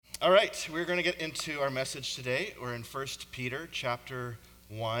All right, we're going to get into our message today. We're in 1 Peter chapter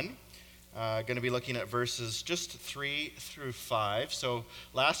 1. Going to be looking at verses just 3 through 5. So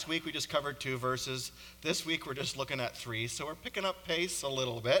last week we just covered 2 verses. This week we're just looking at 3. So we're picking up pace a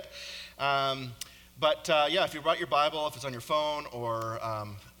little bit. But if you brought your Bible, if it's on your phone or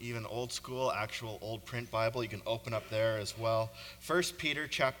even old school, actual old print Bible, you can open up there as well. 1 Peter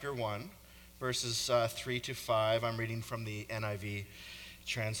chapter 1, verses 3 to 5. I'm reading from the NIV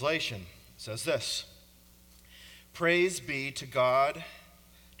translation. It says this: Praise be to God,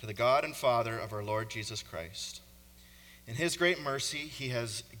 to the God and Father of our Lord Jesus Christ. In his great mercy, he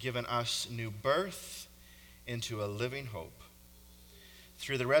has given us new birth into a living hope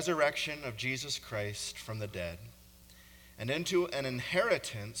through the resurrection of Jesus Christ from the dead, and into an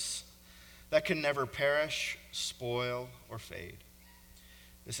inheritance that can never perish, spoil, or fade.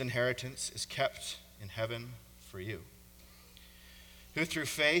 This inheritance is kept in heaven for you, who through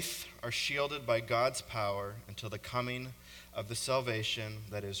faith are shielded by God's power until the coming of the salvation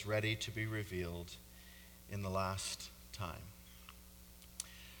that is ready to be revealed in the last time.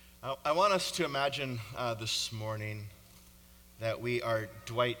 I want us to imagine this morning that we are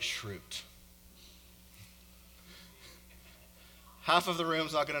Dwight Schrute. Half of the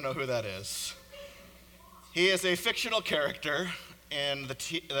room's not going to know who that is. He is a fictional character in the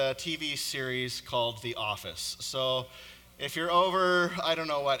TV series called The Office. So if you're over, I don't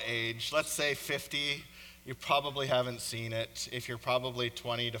know what age, let's say 50, you probably haven't seen it. If you're probably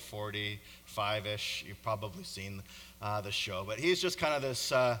 20 to 45-ish, you've probably seen the show. But he's just kind of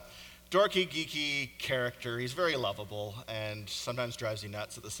this dorky, geeky character. He's very lovable and sometimes drives you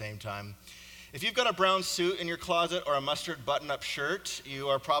nuts at the same time. If you've got a brown suit in your closet or a mustard button-up shirt, you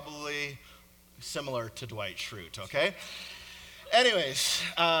are probably similar to Dwight Schrute, okay? Anyways,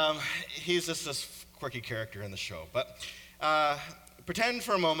 he's just this quirky character in the show. But pretend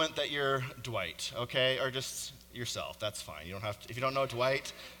for a moment that you're Dwight, okay? Or just yourself, that's fine. You don't have to, if you don't know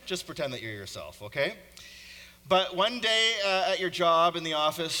Dwight, just pretend that you're yourself, okay? But one day at your job in the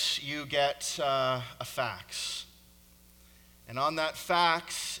office, you get a fax. And on that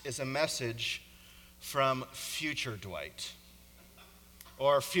fax is a message from future Dwight,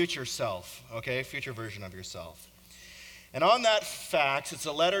 or future self, okay? Future version of yourself. And on that fax, it's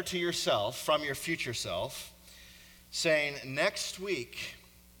a letter to yourself from your future self, saying, next week,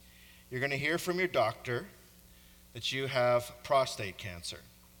 you're going to hear from your doctor that you have prostate cancer.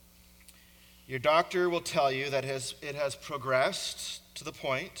 Your doctor will tell you that it has progressed to the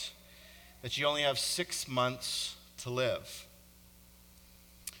point that you only have 6 months to live.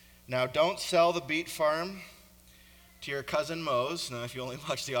 Now, don't sell the beet farm to your cousin Mose. Now, if you only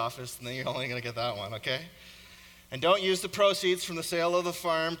watch The Office, then you're only going to get that one, okay? And don't use the proceeds from the sale of the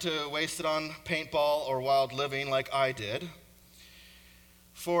farm to waste it on paintball or wild living like I did.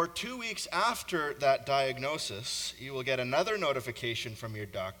 For 2 weeks after that diagnosis, you will get another notification from your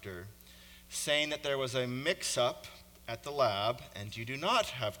doctor saying that there was a mix-up at the lab and you do not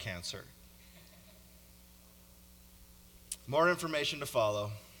have cancer. More information to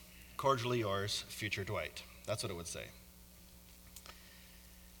follow. Cordially yours, future Dwight. That's what it would say.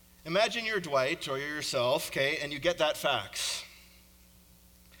 Imagine you're Dwight, or you're yourself, okay, and you get that fax.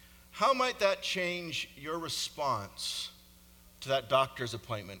 How might that change your response to that doctor's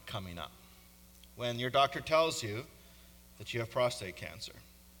appointment coming up when your doctor tells you that you have prostate cancer?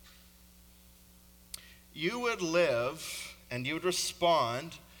 You would live and you would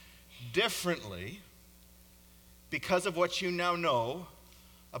respond differently because of what you now know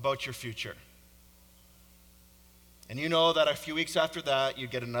about your future. And you know that a few weeks after that, you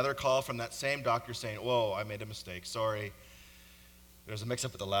get another call from that same doctor saying, whoa, I made a mistake, sorry. There's a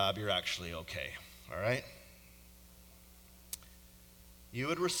mix-up at the lab, you're actually okay, all right? You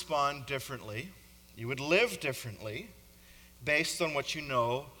would respond differently. You would live differently based on what you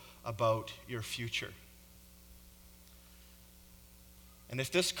know about your future. And if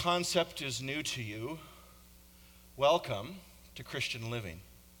this concept is new to you, welcome to Christian living.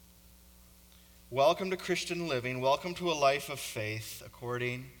 Welcome to Christian living. Welcome to a life of faith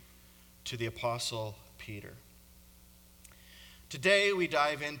according to the Apostle Peter. Today we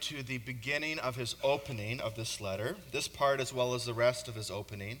dive into the beginning of his opening of this letter. This part, as well as the rest of his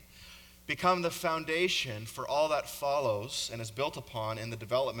opening, become the foundation for all that follows and is built upon in the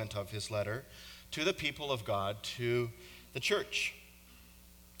development of his letter to the people of God, to the church.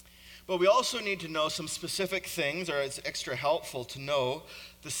 But we also need to know some specific things, or it's extra helpful to know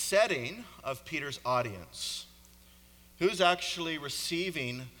the setting of Peter's audience. Who's actually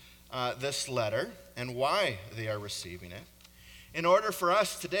receiving this letter and why they are receiving it. In order for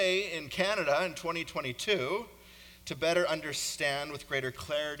us today in Canada in 2022 to better understand with greater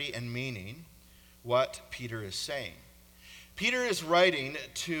clarity and meaning what Peter is saying. Peter is writing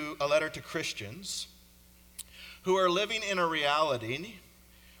a letter to Christians who are living in a reality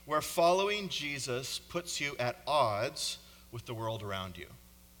where following Jesus puts you at odds with the world around you.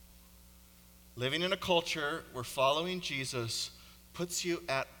 Living in a culture where following Jesus puts you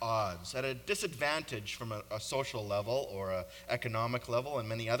at odds, at a disadvantage from a social level or an economic level and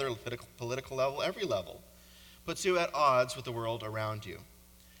many other political level, every level, puts you at odds with the world around you.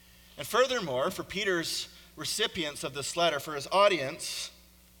 And furthermore, for Peter's recipients of this letter, for his audience,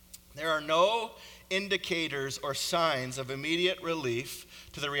 there are no indicators or signs of immediate relief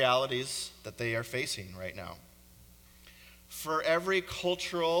to the realities that they are facing right now. For every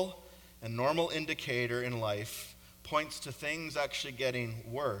cultural and normal indicator in life points to things actually getting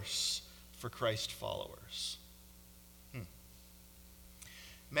worse for Christ followers.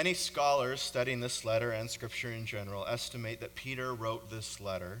 Many scholars studying this letter and Scripture in general estimate that Peter wrote this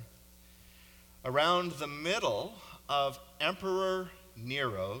letter around the middle of Emperor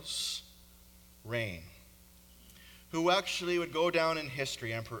Nero's reign, who actually would go down in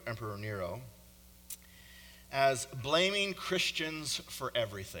history, Emperor Nero, as blaming Christians for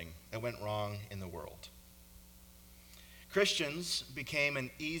everything that went wrong in the world. Christians became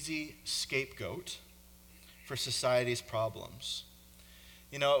an easy scapegoat for society's problems.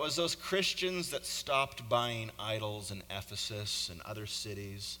 You know, it was those Christians that stopped buying idols in Ephesus and other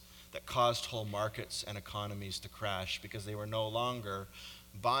cities that caused whole markets and economies to crash because they were no longer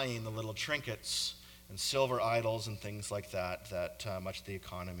buying the little trinkets and silver idols and things like that much of the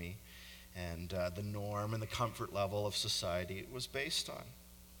economy and the norm and the comfort level of society was based on.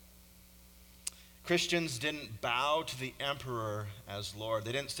 Christians didn't bow to the emperor as Lord.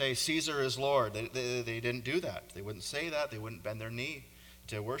 They didn't say, Caesar is Lord. They didn't do that. They wouldn't say that. They wouldn't bend their knee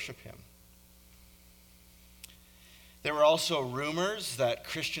to worship him. There were also rumors that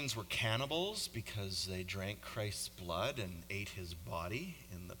Christians were cannibals because they drank Christ's blood and ate his body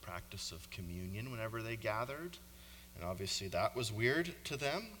in the practice of communion whenever they gathered. And obviously that was weird to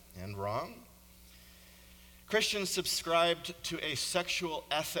them and wrong. Christians subscribed to a sexual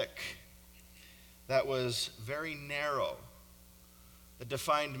ethic that was very narrow, that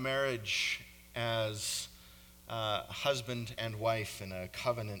defined marriage as husband and wife in a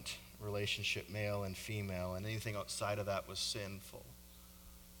covenant relationship, male and female, and anything outside of that was sinful.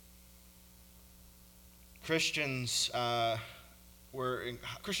 Christian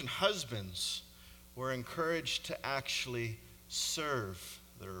husbands were encouraged to actually serve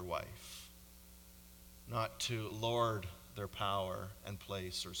their wife, not to lord their power and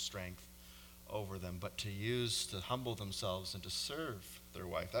place or strength over them, but to humble themselves and to serve their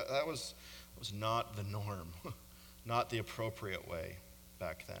wife. That was not the norm, not the appropriate way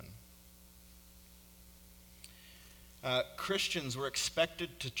back then. Christians were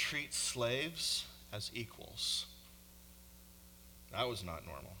expected to treat slaves as equals. That was not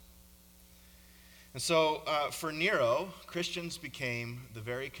normal. And so for Nero, Christians became the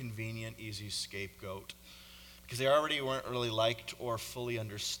very convenient, easy scapegoat because they already weren't really liked or fully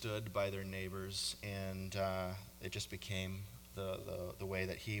understood by their neighbors, and it just became the way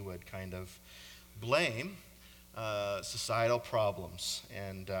that he would kind of blame societal problems,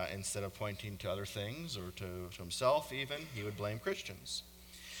 and instead of pointing to other things or to himself even, he would blame Christians.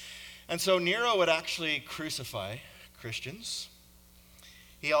 And so Nero would actually crucify Christians.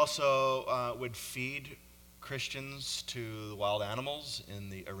 He also would feed Christians to the wild animals in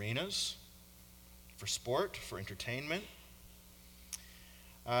the arenas for sport, for entertainment.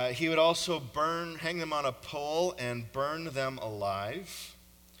 He would also hang them on a pole and burn them alive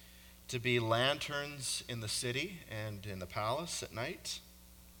to be lanterns in the city and in the palace at night.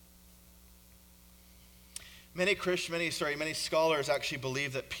 Many scholars actually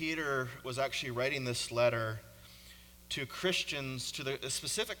believe that Peter was actually writing this letter to Christians, to the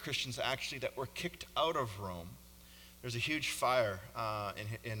specific Christians actually that were kicked out of Rome. There's a huge fire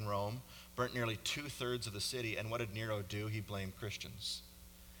in Rome, burnt nearly 2/3 of the city, and what did Nero do? He blamed Christians.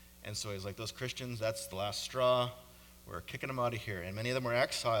 And so he's like, those Christians, that's the last straw. We're kicking them out of here. And many of them were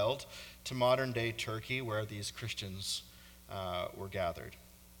exiled to modern-day Turkey, where these Christians were gathered.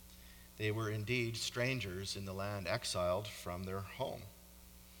 They were indeed strangers in the land, exiled from their home.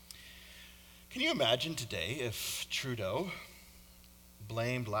 Can you imagine today if Trudeau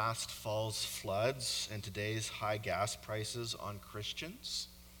blamed last fall's floods and today's high gas prices on Christians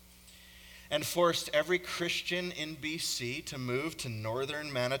and forced every Christian in BC to move to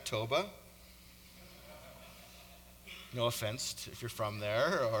northern Manitoba? No offense if you're from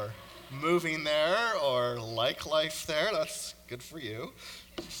there or moving there or like life there, that's good for you.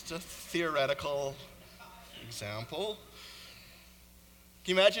 Just a theoretical example.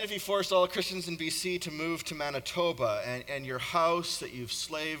 Can you imagine if you forced all Christians in BC to move to Manitoba and your house that you've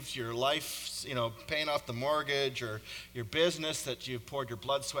slaved your life, paying off the mortgage, or your business that you've poured your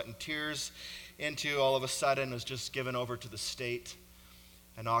blood, sweat, and tears into, all of a sudden was just given over to the state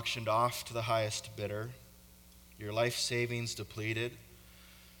and auctioned off to the highest bidder? Your life savings depleted.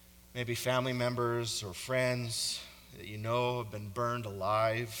 Maybe family members or friends that you know have been burned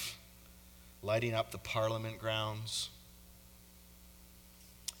alive, lighting up the Parliament grounds.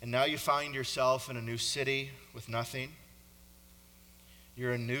 And now you find yourself in a new city with nothing.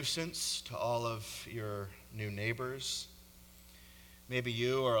 You're a nuisance to all of your new neighbors. Maybe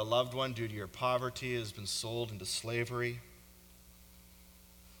you or a loved one, due to your poverty, has been sold into slavery.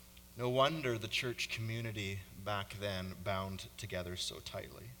 No wonder the church community back then bound together so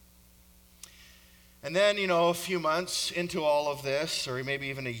tightly. And then, a few months into all of this, or maybe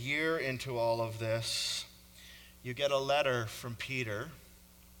even a year into all of this, you get a letter from Peter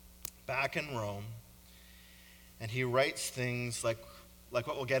back in Rome, and he writes things like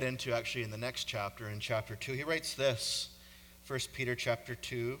what we'll get into actually in the next chapter, in chapter 2. He writes this, 1 Peter chapter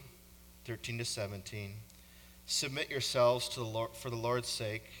 2, 13 to 17. Submit yourselves to the Lord, for the Lord's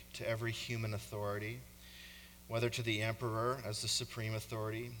sake, to every human authority, whether to the emperor as the supreme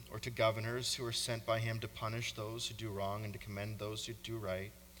authority, or to governors who are sent by him to punish those who do wrong and to commend those who do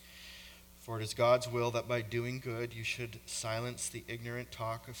right. For it is God's will that by doing good you should silence the ignorant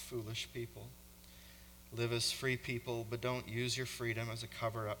talk of foolish people. Live as free people, but don't use your freedom as a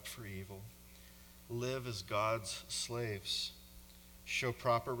cover-up for evil. Live as God's slaves. Show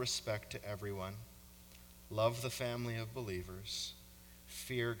proper respect to everyone. Love the family of believers.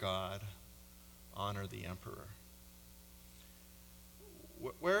 Fear God. Honor the emperor.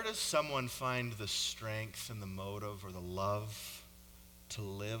 Where does someone find the strength and the motive or the love to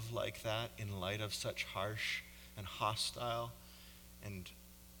live like that in light of such harsh and hostile and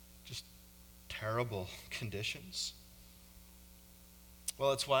just terrible conditions?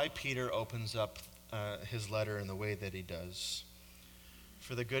 Well, it's why Peter opens up his letter in the way that he does.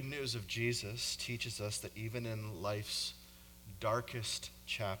 For the good news of Jesus teaches us that even in life's darkest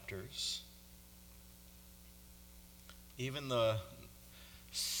chapters, even the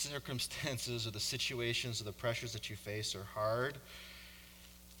circumstances or the situations or the pressures that you face are hard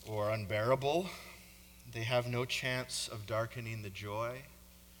or unbearable, they have no chance of darkening the joy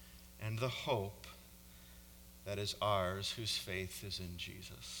and the hope that is ours whose faith is in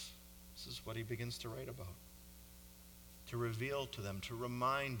Jesus. This is what he begins to write about. To reveal to them, to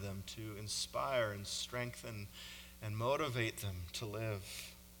remind them, to inspire and strengthen and motivate them to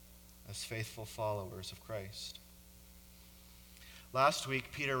live as faithful followers of Christ. Last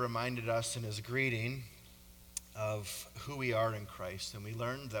week, Peter reminded us in his greeting of who we are in Christ, and we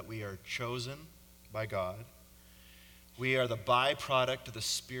learned that we are chosen by God. We are the byproduct of the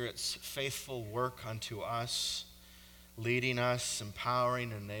Spirit's faithful work unto us, leading us,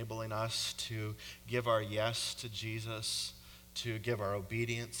 empowering, enabling us to give our yes to Jesus, to give our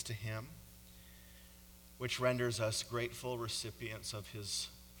obedience to him, which renders us grateful recipients of his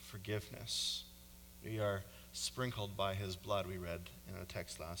forgiveness. We are sprinkled by his blood, we read in a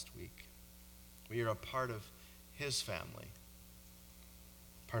text last week. We are a part of his family,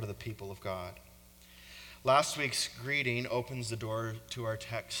 part of the people of God. Last week's greeting opens the door to our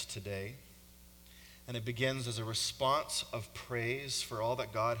text today, and it begins as a response of praise for all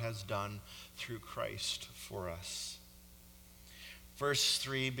that God has done through Christ for us. Verse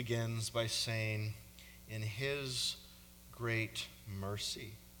 3 begins by saying, in his great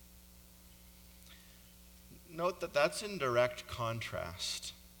mercy. Note that that's in direct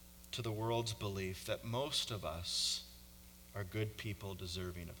contrast to the world's belief that most of us are good people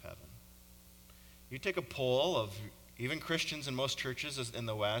deserving of heaven. You take a poll of even Christians in most churches in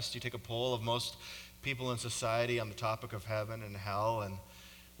the West, you take a poll of most people in society on the topic of heaven and hell, and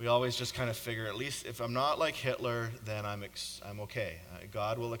we always just kind of figure, at least if I'm not like Hitler, then I'm okay.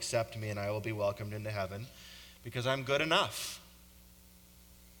 God will accept me and I will be welcomed into heaven because I'm good enough.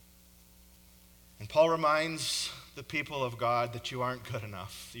 And Paul reminds the people of God that you aren't good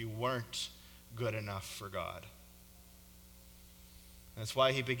enough. You weren't good enough for God. That's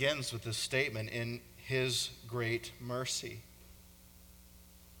why he begins with this statement, in his great mercy.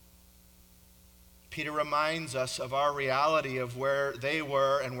 Peter reminds us of our reality of where they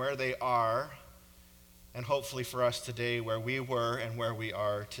were and where they are, and hopefully for us today, where we were and where we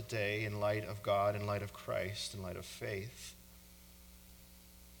are today in light of God, in light of Christ, in light of faith.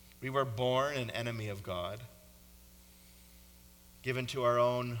 We were born an enemy of God, given to our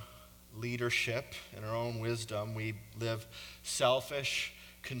own leadership and our own wisdom. We live selfish,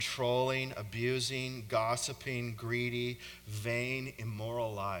 controlling, abusing, gossiping, greedy, vain,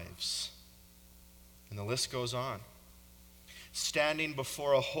 immoral lives. And the list goes on. Standing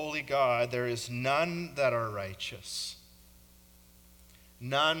before a holy God, there is none that are righteous,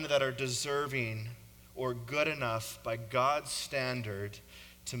 none that are deserving or good enough by God's standard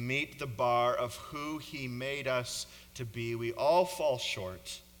to meet the bar of who he made us to be. We all fall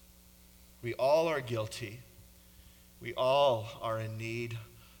short. We all are guilty. We all are in need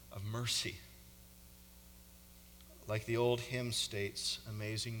of mercy. Like the old hymn states,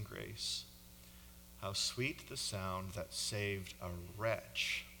 Amazing Grace, how sweet the sound that saved a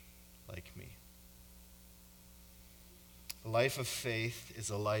wretch like me. A life of faith is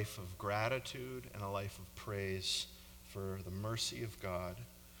a life of gratitude and a life of praise for the mercy of God,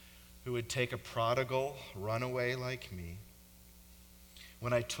 who would take a prodigal runaway like me.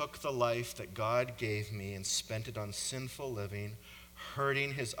 When I took the life that God gave me and spent it on sinful living,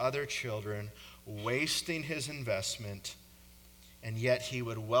 hurting his other children, wasting his investment, and yet he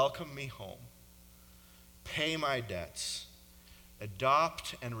would welcome me home, pay my debts,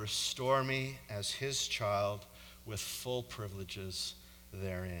 adopt and restore me as his child with full privileges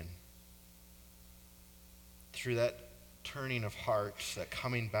therein. Through that turning of heart, that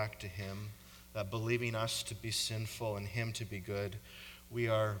coming back to him, that believing us to be sinful and him to be good, we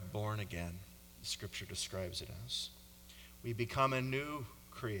are born again. The scripture describes it as. We become a new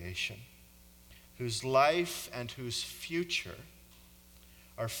creation whose life and whose future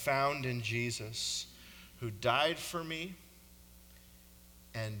are found in Jesus, who died for me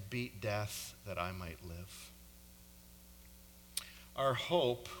and beat death that I might live. Our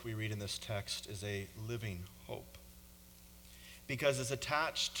hope, we read in this text, is a living hope because it's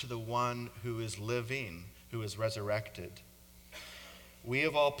attached to the one who is living, who is resurrected. We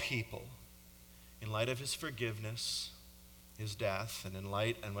of all people, in light of his forgiveness, his death, and in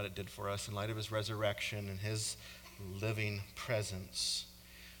light and what it did for us, in light of his resurrection and his living presence,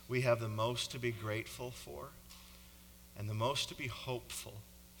 we have the most to be grateful for and the most to be hopeful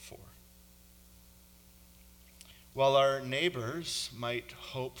for. While our neighbors might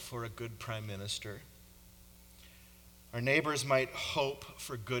hope for a good prime minister, our neighbors might hope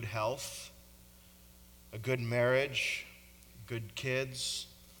for good health, a good marriage, good kids,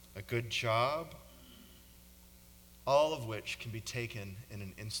 a good job, all of which can be taken in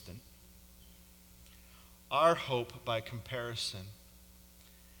an instant. Our hope, by comparison,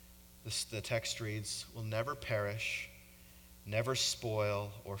 the text reads, will never perish, never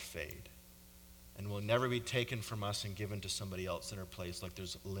spoil or fade, and will never be taken from us and given to somebody else in our place like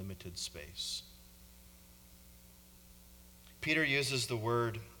there's limited space. Peter uses the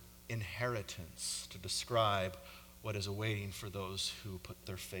word inheritance to describe what is awaiting for those who put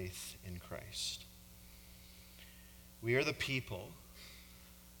their faith in Christ. We are the people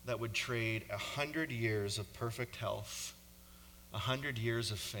that would trade 100 years of perfect health, 100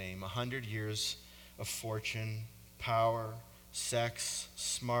 years of fame, 100 years of fortune, power, sex,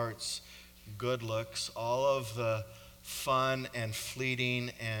 smarts, good looks, all of the fun and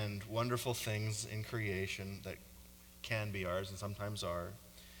fleeting and wonderful things in creation that can be ours and sometimes are.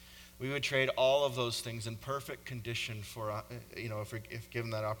 We would trade all of those things in perfect condition for, if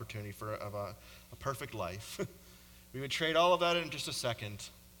given that opportunity for a perfect life. We would trade all of that in just a second.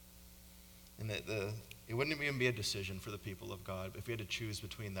 And it wouldn't even be a decision for the people of God if we had to choose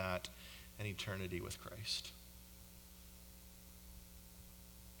between that and eternity with Christ.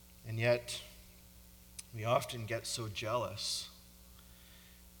 And yet, we often get so jealous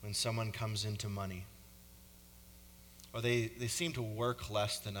when someone comes into money. Or they seem to work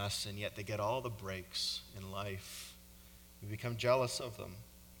less than us, and yet they get all the breaks in life. We become jealous of them.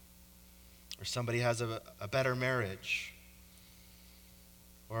 Or somebody has a better marriage.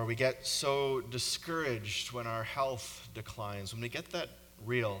 Or we get so discouraged when our health declines, when we get that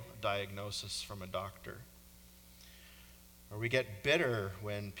real diagnosis from a doctor. Or we get bitter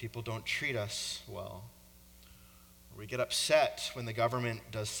when people don't treat us well. Or we get upset when the government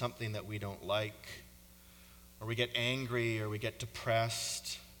does something that we don't like. Or we get angry or we get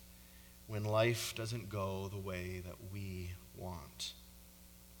depressed when life doesn't go the way that we want.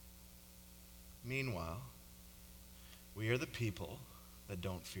 Meanwhile, we are the people that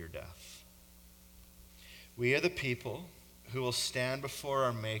don't fear death. We are the people who will stand before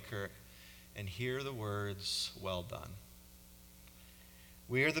our Maker and hear the words, "Well done."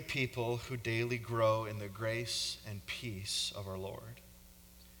 We are the people who daily grow in the grace and peace of our Lord.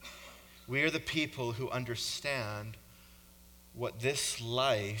 We are the people who understand what this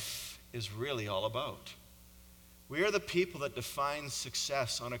life is really all about. We are the people that define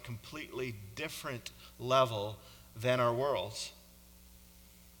success on a completely different level than our world.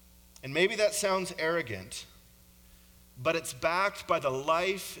 And maybe that sounds arrogant, but it's backed by the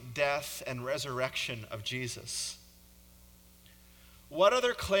life, death, and resurrection of Jesus. What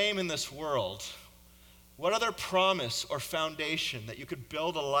other claim in this world, what other promise or foundation that you could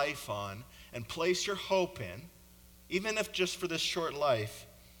build a life on and place your hope in, even if just for this short life,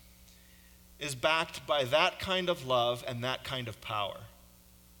 is backed by that kind of love and that kind of power?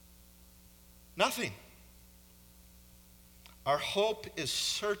 Nothing. Our hope is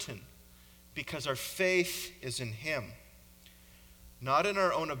certain because our faith is in him, not in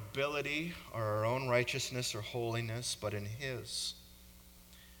our own ability or our own righteousness or holiness, but in his,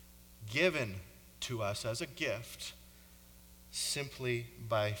 given to us as a gift simply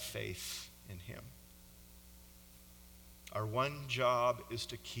by faith in him. Our one job is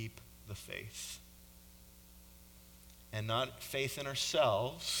to keep the faith. And not faith in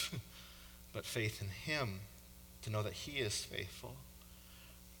ourselves, but faith in him, to know that he is faithful.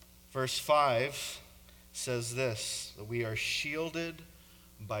 Verse 5 says this, that we are shielded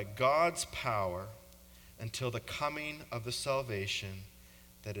by God's power until the coming of the salvation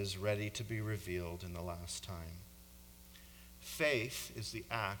that is ready to be revealed in the last time. Faith is the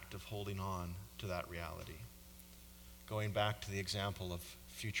act of holding on to that reality. Going back to the example of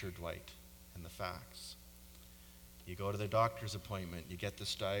future Dwight and the facts. You go to the doctor's appointment, you get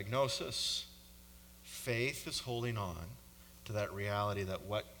this diagnosis. Faith is holding on to that reality that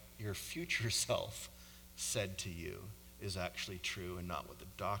what your future self said to you is actually true and not what the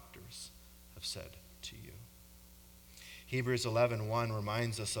doctors have said to you. Hebrews 11:1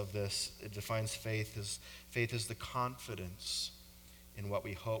 reminds us of this. It defines faith as the confidence in what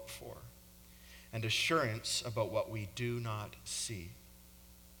we hope for and assurance about what we do not see.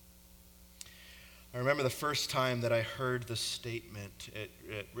 I remember the first time that I heard this statement,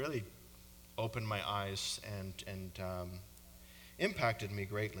 it really opened my eyes and impacted me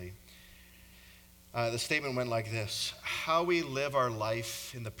greatly. The statement went like this: how we live our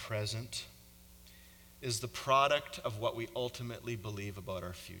life in the present is the product of what we ultimately believe about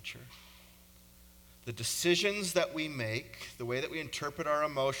our future. The decisions that we make, the way that we interpret our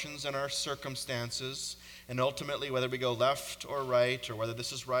emotions and our circumstances, and ultimately whether we go left or right, or whether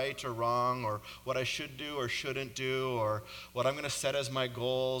this is right or wrong, or what I should do or shouldn't do, or what I'm going to set as my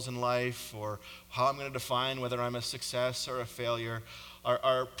goals in life, or how I'm going to define whether I'm a success or a failure,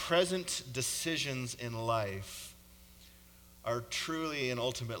 our present decisions in life are truly and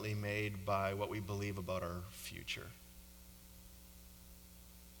ultimately made by what we believe about our future.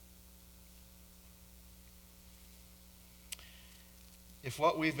 If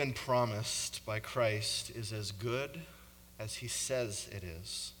what we've been promised by Christ is as good as he says it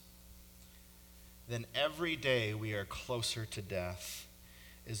is, then every day we are closer to death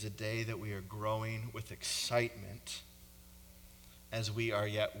is a day that we are growing with excitement as we are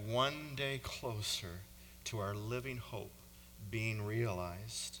yet one day closer to our living hope being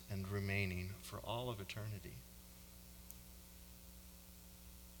realized and remaining for all of eternity.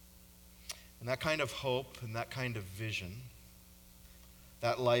 And that kind of hope and that kind of vision,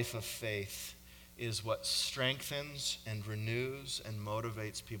 that life of faith, is what strengthens and renews and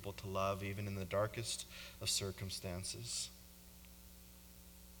motivates people to love even in the darkest of circumstances.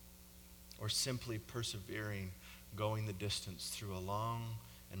 Or simply persevering, going the distance through a long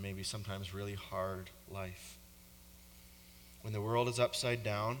and maybe sometimes really hard life. When the world is upside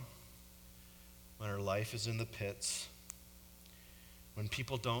down, when our life is in the pits, when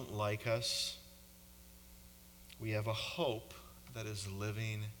people don't like us, we have a hope that is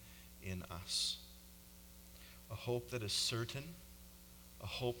living in us. A hope that is certain, a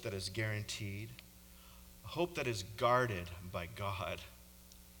hope that is guaranteed, a hope that is guarded by God.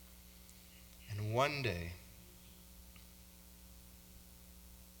 And one day,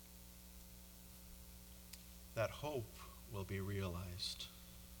 that hope will be realized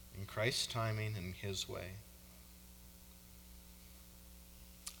in Christ's timing and his way.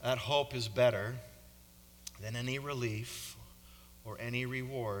 That hope is better than any relief or any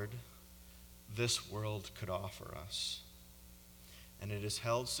reward this world could offer us. And it is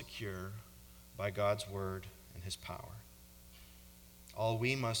held secure by God's word and his power. All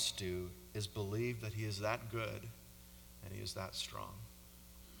we must do is believe that he is that good and he is that strong.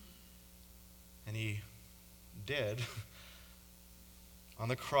 And he did on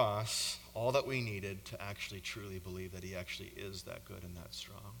the cross all that we needed to actually truly believe that he actually is that good and that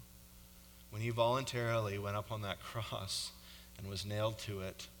strong. When he voluntarily went up on that cross and was nailed to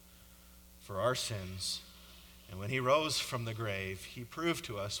it for our sins, and when he rose from the grave, he proved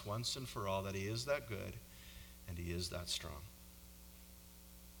to us once and for all that he is that good and he is that strong.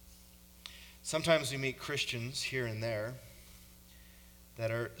 Sometimes we meet Christians here and there that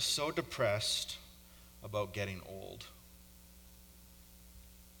are so depressed about getting old.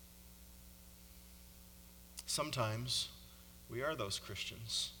 Sometimes we are those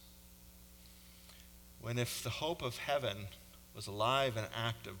Christians. When if the hope of heaven was alive and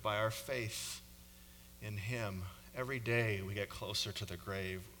active by our faith in him, every day we get closer to the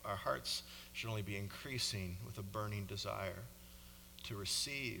grave, our hearts should only be increasing with a burning desire to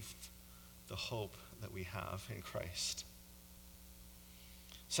receive the hope that we have in Christ.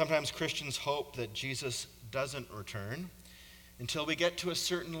 Sometimes Christians hope that Jesus doesn't return until we get to a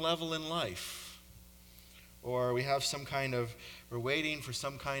certain level in life, or we're waiting for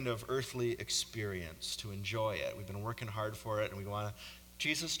some kind of earthly experience to enjoy it. We've been working hard for it, and we want to,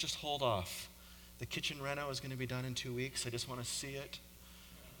 Jesus, just hold off. The kitchen reno is going to be done in 2 weeks. I just want to see it.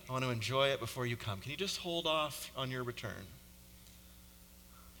 I want to enjoy it before you come. Can you just hold off on your return?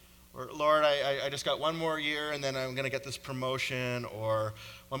 Or, Lord, I just got one more year and then I'm going to get this promotion, or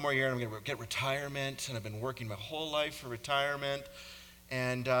one more year and I'm going to get retirement, and I've been working my whole life for retirement,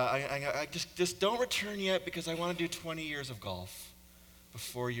 and I just don't return yet because I want to do 20 years of golf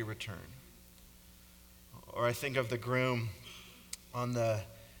before you return. Or I think of the groom on the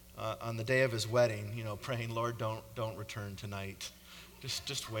day of his wedding, praying, Lord, don't return tonight.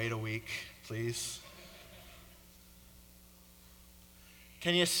 Just wait a week, please.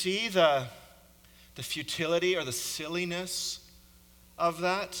 Can you see the futility or the silliness of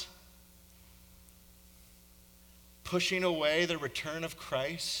that? Pushing away the return of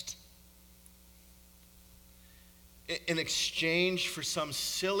Christ in exchange for some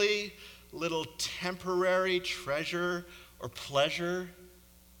silly little temporary treasure or pleasure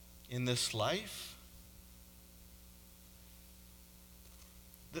in this life?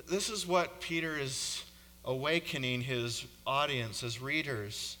 This is what Peter is awakening his audience, his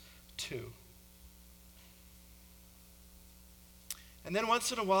readers, to. And then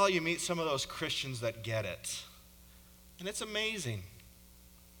once in a while you meet some of those Christians that get it. And it's amazing.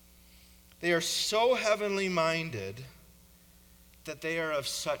 They are so heavenly minded that they are of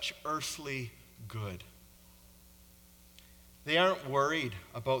such earthly good. They aren't worried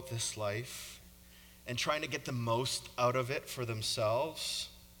about this life and trying to get the most out of it for themselves.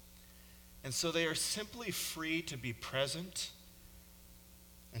 And so they are simply free to be present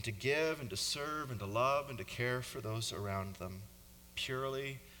and to give and to serve and to love and to care for those around them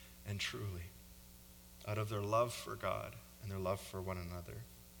purely and truly out of their love for God and their love for one another.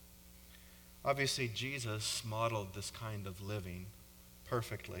 Obviously, Jesus modeled this kind of living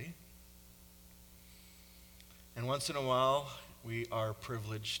perfectly. And once in a while, we are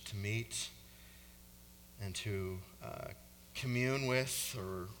privileged to meet and to commune with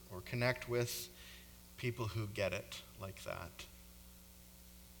or connect with people who get it like that.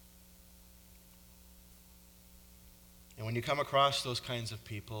 And when you come across those kinds of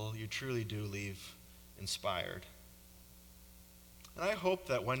people, you truly do leave inspired. And I hope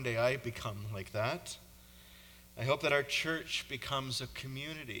that one day I become like that. I hope that our church becomes a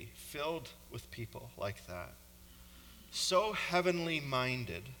community filled with people like that. So heavenly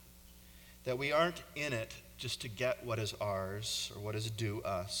minded that we aren't in it just to get what is ours or what is due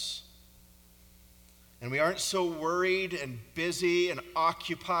us. And we aren't so worried and busy and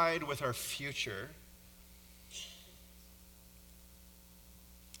occupied with our future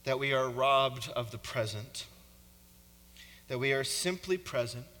that we are robbed of the present, that we are simply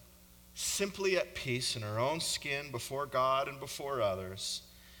present, simply at peace in our own skin before God and before others,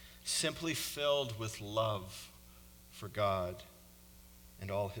 simply filled with love for God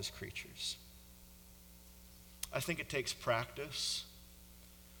and all his creatures. I think it takes practice.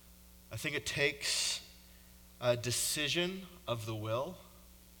 I think it takes a decision of the will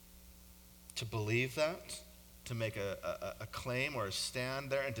to believe that, to make a claim or a stand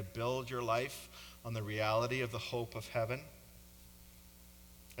there and to build your life on the reality of the hope of heaven.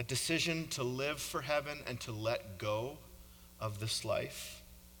 A decision to live for heaven and to let go of this life.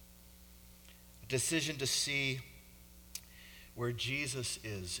 A decision to see where Jesus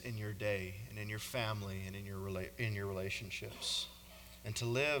is in your day and in your family and in your relationships, and to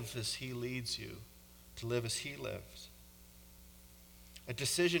live as he leads you, to live as he lived. A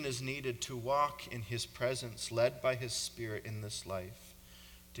decision is needed to walk in his presence, led by his Spirit in this life,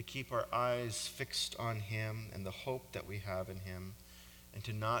 to keep our eyes fixed on him and the hope that we have in him, and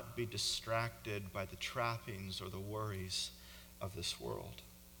to not be distracted by the trappings or the worries of this world.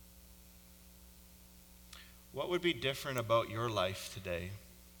 What would be different about your life today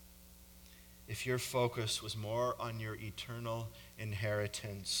if your focus was more on your eternal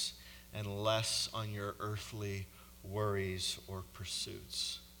inheritance and less on your earthly worries or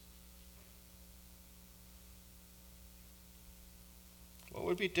pursuits? What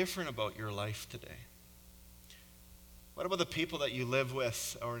would be different about your life today? What about the people that you live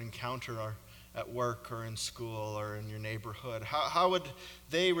with or encounter or at work or in school or in your neighborhood? How would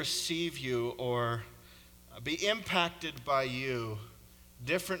they receive you or be impacted by you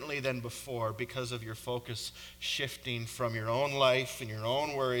differently than before because of your focus shifting from your own life and your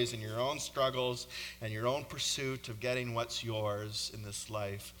own worries and your own struggles and your own pursuit of getting what's yours in this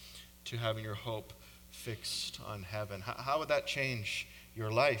life to having your hope fixed on heaven? How would that change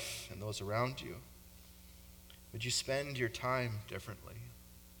your life and those around you? Would you spend your time differently?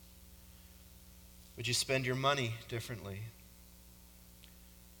 Would you spend your money differently?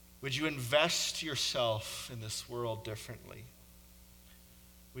 Would you invest yourself in this world differently?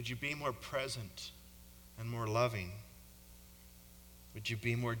 Would you be more present and more loving? Would you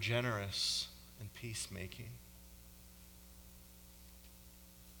be more generous and peacemaking?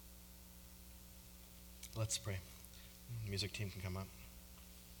 Let's pray. The music team can come up.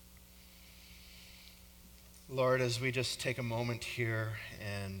 Lord, as we just take a moment here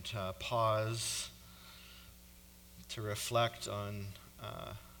and pause to reflect on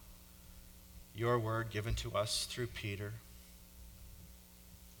your word given to us through Peter,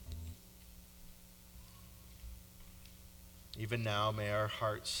 even now, may our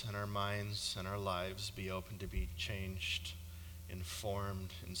hearts and our minds and our lives be open to be changed,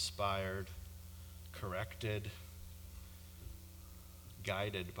 informed, inspired, corrected,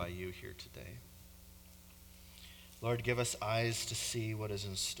 guided by you here today. Lord, give us eyes to see what is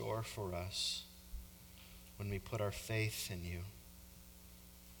in store for us when we put our faith in you.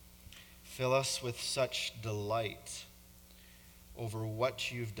 Fill us with such delight over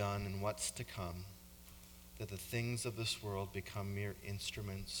what you've done and what's to come, that the things of this world become mere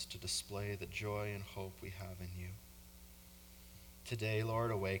instruments to display the joy and hope we have in you. Today,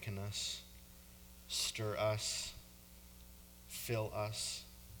 Lord, awaken us, stir us, fill us,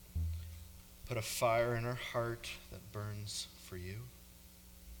 put a fire in our heart that burns for you.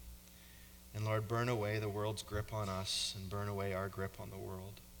 And Lord, burn away the world's grip on us and burn away our grip on the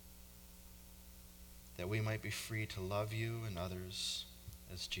world, that we might be free to love you and others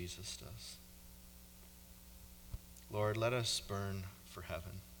as Jesus does. Lord, let us burn for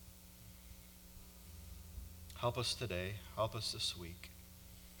heaven. Help us today. Help us this week.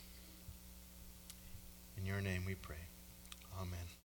 In your name we pray. Amen.